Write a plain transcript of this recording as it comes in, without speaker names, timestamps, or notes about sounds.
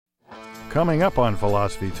coming up on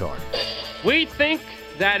Philosophy Talk. We think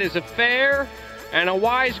that is a fair and a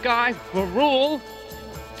wise guy for rule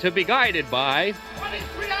to be guided by. What is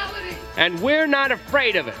reality? And we're not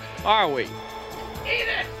afraid of it, are we? Eat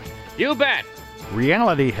it! You bet.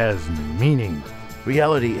 Reality has meaning.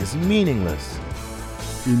 Reality is meaningless.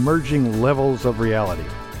 Emerging levels of reality.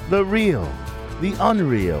 The real, the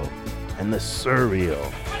unreal, and the surreal.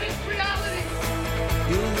 What is reality?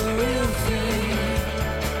 You're the real thing.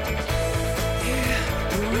 Yeah,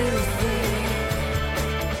 the real thing.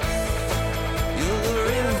 You're the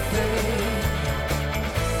real thing.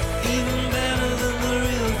 Even better than the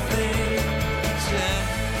real thing. Yeah.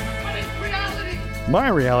 What is reality? My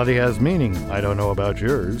reality has meaning. I don't know about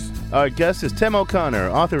yours. Our guest is Tim O'Connor,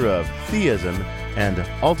 author of Theism and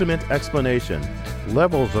Ultimate Explanation.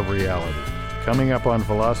 Levels of reality, coming up on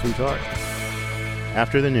Philosophy Talk.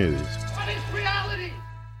 After the news. What is reality?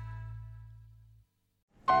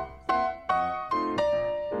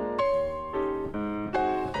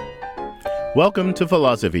 Welcome to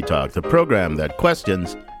Philosophy Talk, the program that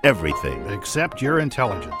questions everything. Accept your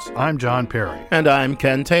intelligence. I'm John Perry. And I'm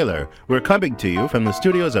Ken Taylor. We're coming to you from the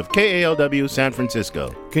studios of KALW San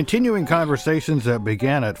Francisco. Continuing conversations that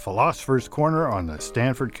began at Philosopher's Corner on the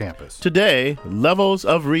Stanford campus. Today, levels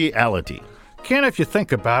of reality. Ken, if you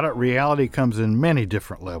think about it, reality comes in many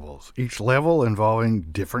different levels, each level involving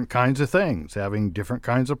different kinds of things, having different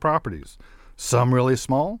kinds of properties. Some really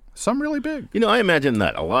small, some really big. You know, I imagine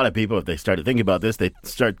that a lot of people, if they started thinking about this, they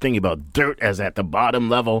start thinking about dirt as at the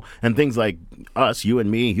bottom level and things like us, you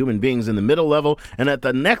and me, human beings in the middle level, and at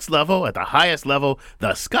the next level, at the highest level,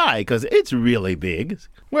 the sky, because it's really big.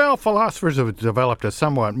 Well, philosophers have developed a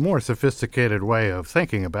somewhat more sophisticated way of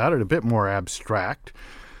thinking about it, a bit more abstract.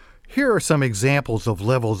 Here are some examples of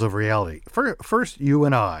levels of reality. First, you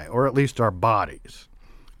and I, or at least our bodies,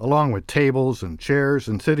 along with tables and chairs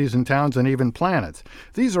and cities and towns and even planets.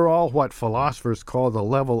 These are all what philosophers call the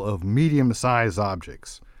level of medium-sized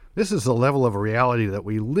objects. This is the level of reality that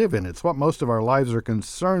we live in. It's what most of our lives are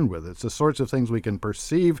concerned with. It's the sorts of things we can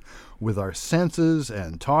perceive with our senses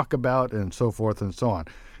and talk about and so forth and so on.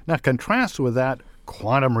 Now, contrast with that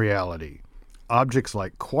quantum reality. Objects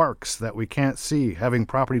like quarks that we can't see, having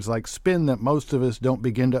properties like spin that most of us don't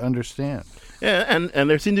begin to understand. Yeah, and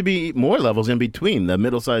there seem to be more levels in between the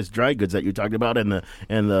middle-sized dry goods that you talked about and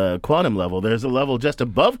the quantum level. There's a level just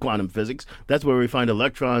above quantum physics. That's where we find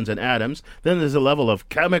electrons and atoms. Then there's a level of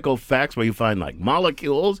chemical facts where you find like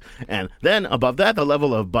molecules. And then above that, the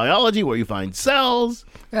level of biology where you find cells.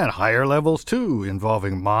 And higher levels, too,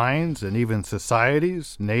 involving minds and even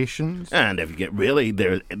societies, nations. And if you get really,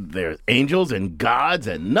 there's angels and gods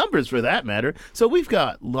and numbers for that matter. So we've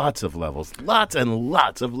got lots of levels, lots and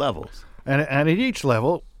lots of levels. And at each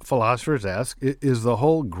level, philosophers ask, is the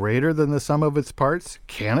whole greater than the sum of its parts?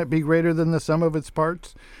 Can it be greater than the sum of its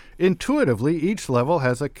parts? Intuitively, each level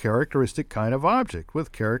has a characteristic kind of object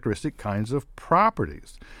with characteristic kinds of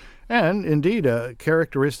properties. And indeed, a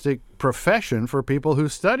characteristic profession for people who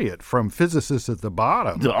study it, from physicists at the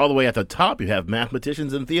bottom. All the way at the top, you have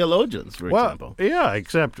mathematicians and theologians, for example. Yeah,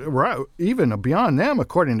 except even beyond them,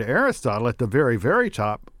 according to Aristotle, at the very, very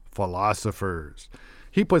top, philosophers.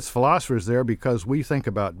 He puts philosophers there because we think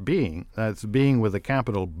about being, that's being with a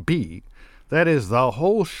capital B, that is the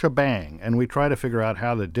whole shebang, and we try to figure out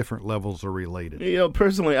how the different levels are related. You know,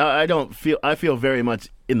 personally, I feel very much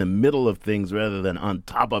in the middle of things rather than on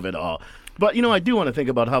top of it all. But, you know, I do want to think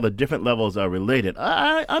about how the different levels are related.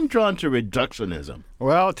 I'm drawn to reductionism.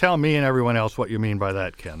 Well, tell me and everyone else what you mean by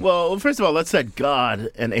that, Ken. Well, first of all, let's set God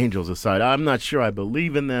and angels aside. I'm not sure I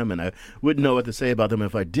believe in them, and I wouldn't know what to say about them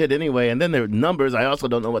if I did anyway. And then there are numbers. I also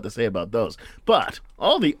don't know what to say about those. But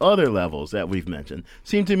all the other levels that we've mentioned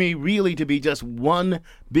seem to me really to be just one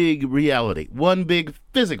big reality, one big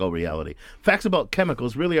physical reality. Facts about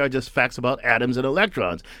chemicals really are just facts about atoms and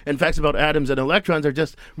electrons. And facts about atoms and electrons are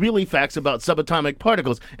just really facts about subatomic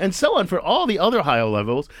particles. And so on for all the other higher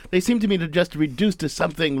levels. They seem to me to just reduce to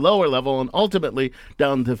something lower level and ultimately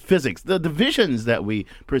down to physics. The divisions that we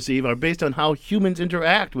perceive are based on how humans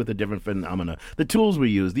interact with the different phenomena, the tools we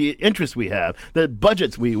use, the interests we have, the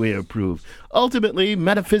budgets we approve. Ultimately,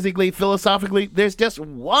 metaphysically, philosophically, there's just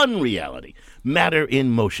one reality, matter in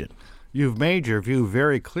motion. You've made your view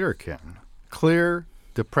very clear, Ken. Clear,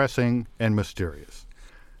 depressing, and mysterious.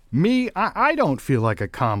 Me, I don't feel like a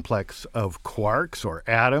complex of quarks or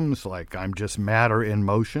atoms, like I'm just matter in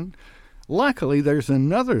motion. Luckily, there's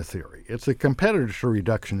another theory. It's a competitor to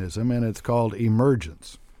reductionism, and it's called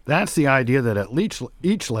emergence. That's the idea that at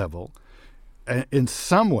each level, in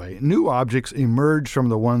some way, new objects emerge from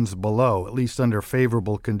the ones below, at least under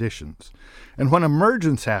favorable conditions. And when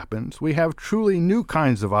emergence happens, we have truly new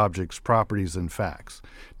kinds of objects, properties, and facts.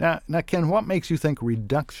 Now, Ken, what makes you think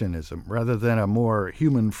reductionism, rather than a more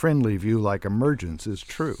human-friendly view like emergence, is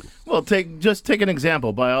true? Well, take an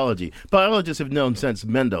example, biology. Biologists have known since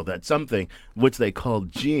Mendel that something, which they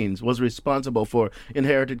called genes, was responsible for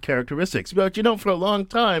inherited characteristics. But, for a long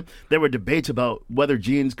time, there were debates about whether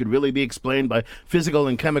genes could really be explained by physical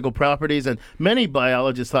and chemical properties, and many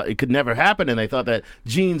biologists thought it could never happen, and they thought that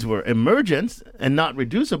genes were emergent and not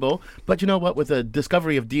reducible. But you know what? With the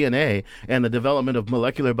discovery of DNA and the development of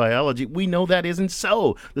molecular biology, we know that isn't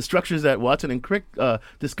so. The structures that Watson and Crick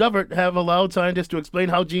discovered have allowed scientists to explain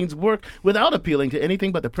how genes work without appealing to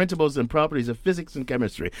anything but the principles and properties of physics and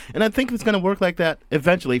chemistry. And I think it's going to work like that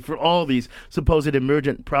eventually for all these supposed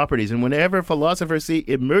emergent properties. And whenever philosophers see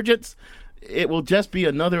emergence, it will just be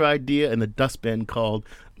another idea in the dustbin called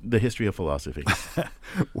the history of philosophy.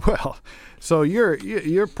 Well, so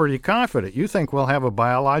you're pretty confident. You think we'll have a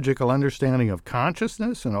biological understanding of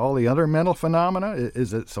consciousness and all the other mental phenomena?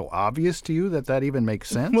 Is it so obvious to you that even makes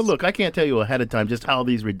sense? Well, look, I can't tell you ahead of time just how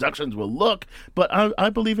these reductions will look, but I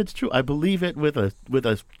believe it's true. I believe it with a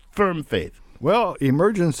firm faith. Well,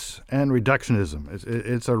 emergence and reductionism,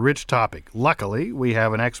 it's a rich topic. Luckily, we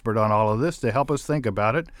have an expert on all of this to help us think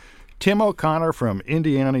about it. Tim O'Connor from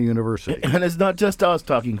Indiana University. And it's not just us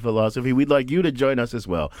talking philosophy. We'd like you to join us as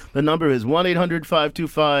well. The number is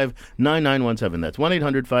 1-800-525-9917. That's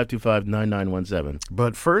 1-800-525-9917.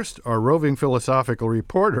 But first, our roving philosophical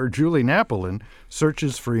reporter, Julie Napolin,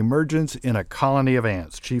 searches for emergence in a colony of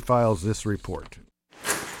ants. She files this report.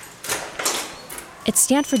 At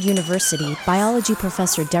Stanford University, biology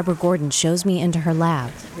professor Deborah Gordon shows me into her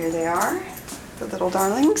lab. Here they are, the little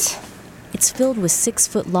darlings. It's filled with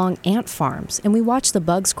 6-foot-long ant farms, and we watch the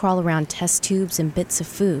bugs crawl around test tubes and bits of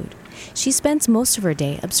food. She spends most of her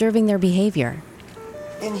day observing their behavior.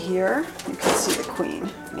 In here, you can see the queen,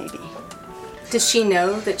 maybe. Does she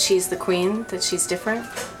know that she's the queen, that she's different?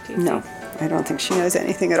 No, I don't think she knows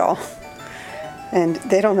anything at all. And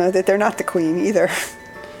they don't know that they're not the queen either.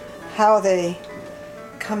 How they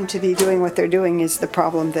come to be doing what they're doing is the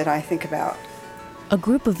problem that I think about. A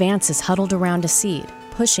group of ants is huddled around a seed,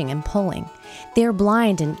 pushing and pulling. They are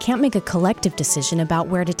blind and can't make a collective decision about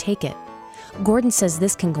where to take it. Gordon says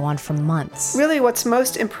this can go on for months. Really, what's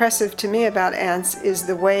most impressive to me about ants is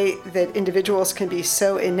the way that individuals can be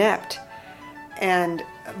so inept and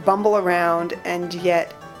bumble around, and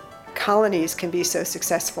yet colonies can be so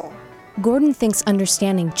successful. Gordon thinks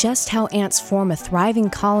understanding just how ants form a thriving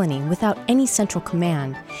colony without any central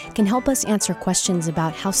command can help us answer questions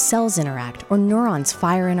about how cells interact or neurons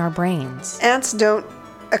fire in our brains. Ants don't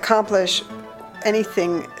accomplish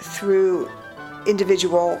anything through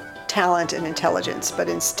individual talent and intelligence, but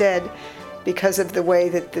instead, because of the way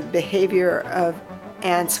that the behavior of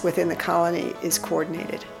ants within the colony is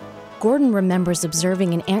coordinated. Gordon remembers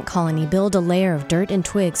observing an ant colony build a layer of dirt and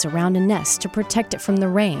twigs around a nest to protect it from the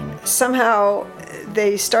rain. Somehow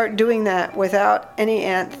they start doing that without any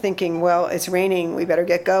ant thinking, well, it's raining, we better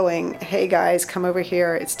get going. Hey guys, come over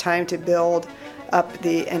here, it's time to build up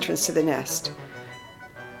the entrance to the nest.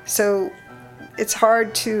 So it's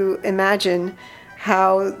hard to imagine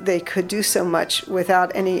how they could do so much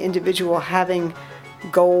without any individual having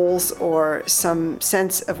goals or some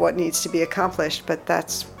sense of what needs to be accomplished, but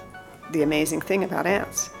that's the amazing thing about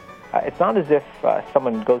ants. It's not as if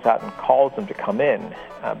someone goes out and calls them to come in,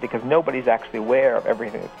 because nobody's actually aware of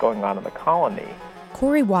everything that's going on in the colony.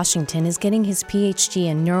 Corey Washington is getting his PhD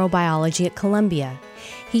in neurobiology at Columbia.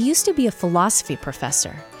 He used to be a philosophy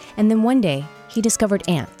professor, and then one day he discovered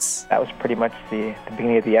ants. That was pretty much the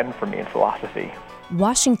beginning of the end for me in philosophy.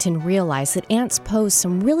 Washington realized that ants pose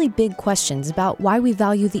some really big questions about why we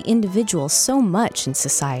value the individual so much in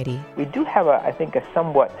society. We do have, I think, a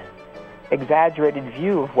somewhat exaggerated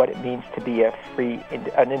view of what it means to be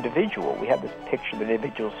an individual. We have this picture that the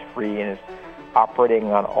individual is free and is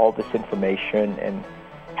operating on all this information and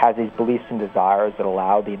has these beliefs and desires that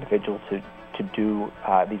allow the individual to do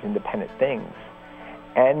these independent things.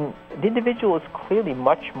 And the individual is clearly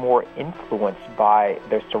much more influenced by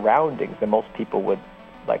their surroundings than most people would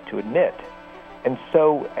like to admit. And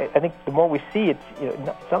so I think the more we see, it's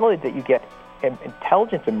not only that you get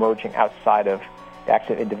intelligence emerging outside of the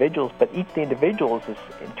acts of individuals, but each of the individuals is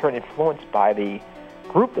in turn influenced by the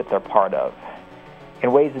group that they're part of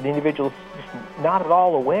in ways that the individual is just not at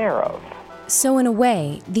all aware of. So in a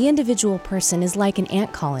way, the individual person is like an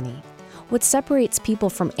ant colony. What separates people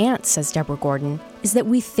from ants, says Deborah Gordon, is that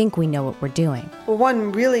we think we know what we're doing. Well,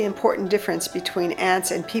 one really important difference between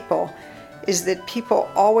ants and people is that people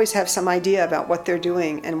always have some idea about what they're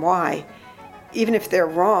doing and why. Even if they're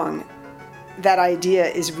wrong, that idea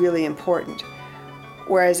is really important.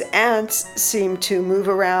 Whereas ants seem to move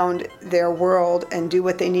around their world and do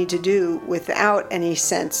what they need to do without any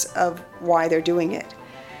sense of why they're doing it.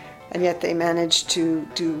 And yet they manage to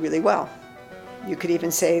do really well. You could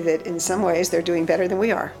even say that in some ways they're doing better than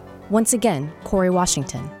we are. Once again, Corey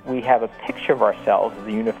Washington. We have a picture of ourselves as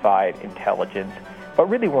a unified intelligence, but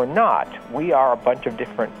really we're not. We are a bunch of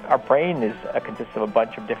different, our brain consists of a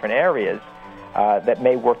bunch of different areas that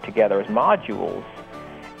may work together as modules.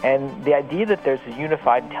 And the idea that there's a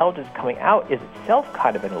unified intelligence coming out is itself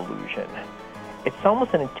kind of an illusion. It's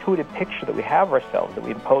almost an intuitive picture that we have of ourselves that we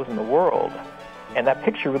impose in the world. And that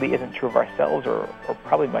picture really isn't true of ourselves or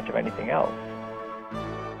probably much of anything else.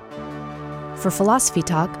 For Philosophy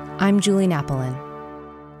Talk, I'm Julie Napolin.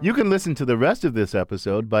 You can listen to the rest of this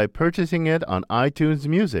episode by purchasing it on iTunes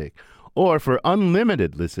Music. Or for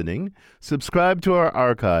unlimited listening, subscribe to our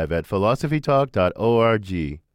archive at philosophytalk.org.